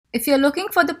If you're looking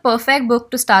for the perfect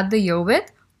book to start the year with,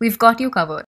 we've got you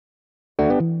covered.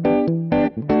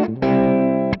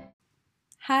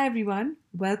 Hi everyone,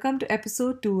 welcome to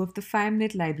episode 2 of the 5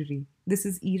 Minute Library. This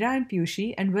is Ira and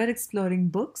Piyushi, and we're exploring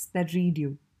books that read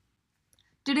you.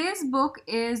 Today's book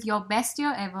is Your Best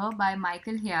Year Ever by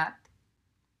Michael Hyatt.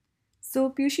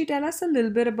 So, Piyushi, tell us a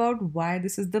little bit about why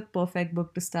this is the perfect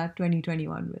book to start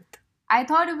 2021 with. I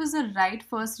thought it was the right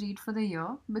first read for the year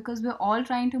because we're all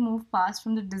trying to move past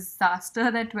from the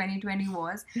disaster that 2020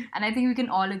 was, and I think we can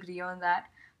all agree on that.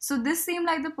 So, this seemed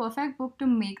like the perfect book to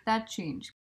make that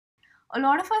change. A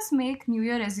lot of us make New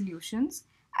Year resolutions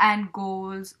and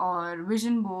goals or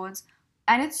vision boards,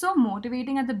 and it's so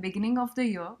motivating at the beginning of the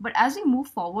year. But as we move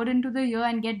forward into the year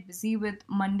and get busy with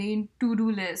mundane to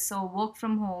do lists or work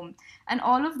from home and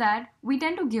all of that, we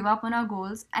tend to give up on our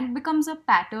goals and it becomes a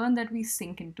pattern that we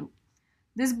sink into.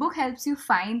 This book helps you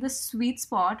find the sweet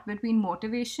spot between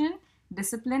motivation,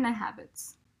 discipline, and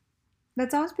habits.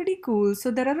 That sounds pretty cool.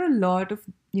 So, there are a lot of,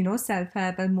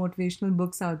 self-help and motivational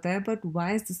books out there, but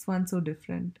why is this one so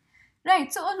different?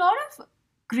 Right. So a lot of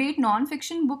great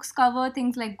non-fiction books cover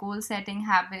things like goal setting,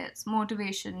 habits,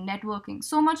 motivation, networking,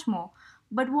 so much more.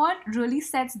 But what really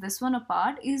sets this one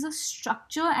apart is the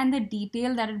structure and the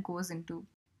detail that it goes into.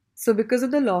 So, because of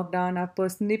the lockdown, I've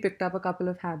personally picked up a couple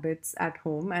of habits at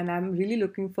home, and I'm really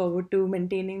looking forward to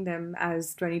maintaining them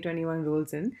as 2021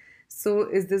 rolls in. So,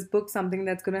 is this book something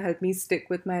that's going to help me stick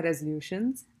with my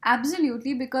resolutions?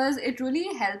 Absolutely, because it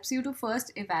really helps you to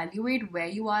first evaluate where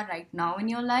you are right now in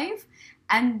your life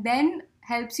and then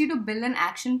helps you to build an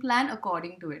action plan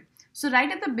according to it. So,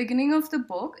 right at the beginning of the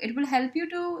book, it will help you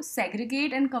to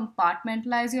segregate and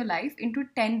compartmentalize your life into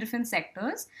 10 different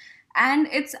sectors, and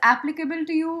it's applicable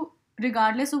to you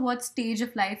regardless of what stage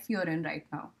of life you're in right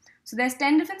now. So there's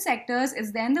 10 different sectors,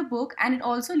 it's there in the book, and it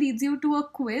also leads you to a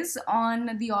quiz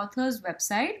on the author's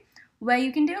website where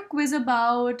you can take a quiz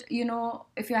about,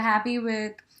 if you're happy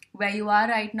with where you are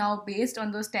right now based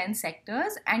on those 10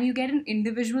 sectors, and you get an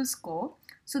individual score.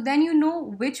 So then you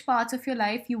know which parts of your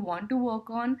life you want to work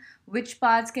on, which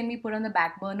parts can be put on the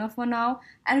back burner for now,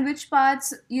 and which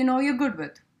parts, you're good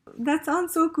with. That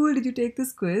sounds so cool. Did you take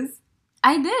this quiz?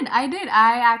 I did.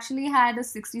 I actually had a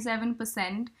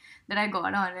 67% that I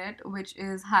got on it, which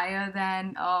is higher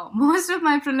than most of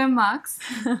my prelim marks.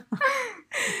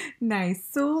 Nice.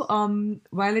 So,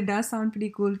 while it does sound pretty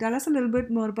cool, tell us a little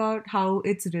bit more about how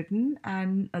it's written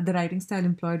and the writing style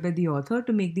employed by the author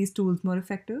to make these tools more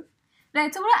effective.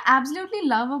 Right, so what I absolutely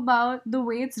love about the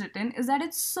way it's written is that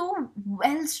it's so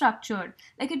well structured.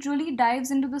 Like it really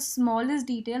dives into the smallest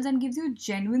details and gives you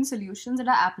genuine solutions that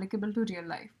are applicable to real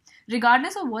life,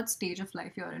 regardless of what stage of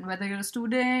life you're in, whether you're a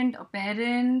student, a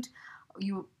parent,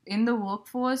 you in the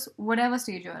workforce, whatever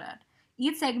stage you're at.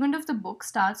 Each segment of the book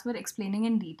starts with explaining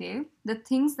in detail the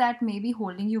things that may be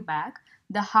holding you back,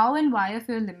 the how and why of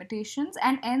your limitations,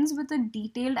 and ends with a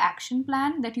detailed action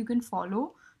plan that you can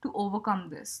follow to overcome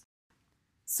this.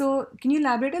 So, can you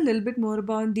elaborate a little bit more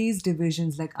about these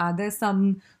divisions? Like, are there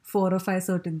some 4 or 5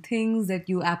 certain things that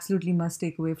you absolutely must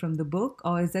take away from the book,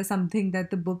 or is there something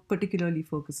that the book particularly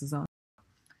focuses on?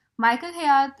 Michael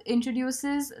Hyatt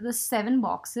introduces the 7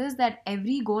 boxes that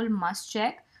every goal must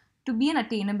check to be an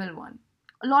attainable one.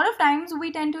 A lot of times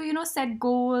we tend to, set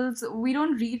goals, we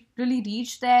don't really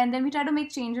reach there, and then we try to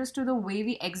make changes to the way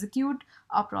we execute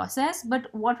our process. But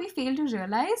what we fail to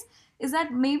realize is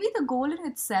that maybe the goal in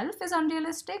itself is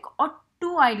unrealistic or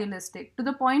too idealistic to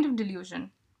the point of delusion.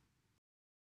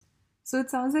 So, it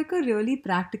sounds like a really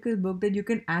practical book that you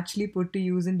can actually put to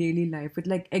use in daily life with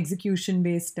like execution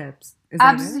based steps. Is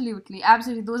that it? Absolutely,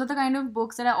 absolutely. Those are the kind of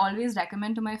books that I always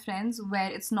recommend to my friends where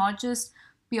it's not just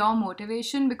pure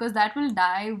motivation because that will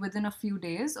die within a few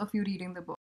days of you reading the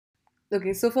book.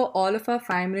 Okay, so for all of our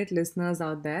 5 minute listeners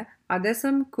out there, are there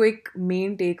some quick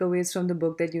main takeaways from the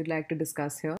book that you'd like to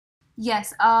discuss here?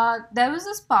 Yes, there was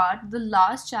this part, the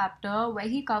last chapter, where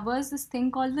he covers this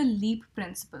thing called the leap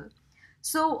principle.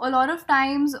 So, a lot of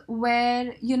times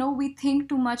where, we think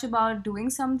too much about doing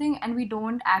something and we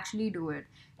don't actually do it.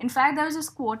 In fact, there was this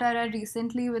quote I read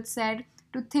recently which said,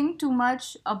 to think too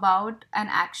much about an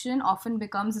action often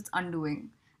becomes its undoing.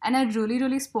 And it really,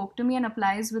 really spoke to me and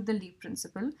applies with the leap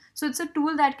principle. So, it's a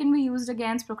tool that can be used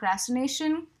against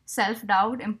procrastination, self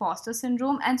doubt, imposter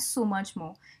syndrome, and so much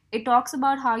more. It talks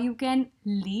about how you can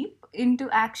leap into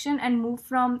action and move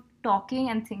from talking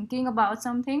and thinking about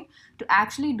something to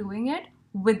actually doing it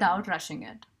without rushing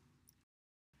it.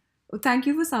 Thank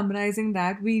you for summarizing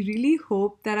that. We really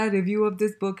hope that our review of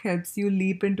this book helps you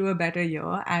leap into a better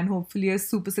year and hopefully a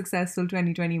super successful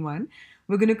 2021.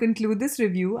 We're going to conclude this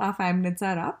review. Our 5 minutes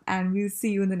are up, and we'll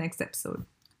see you in the next episode.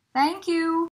 Thank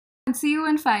you. See you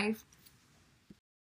in 5.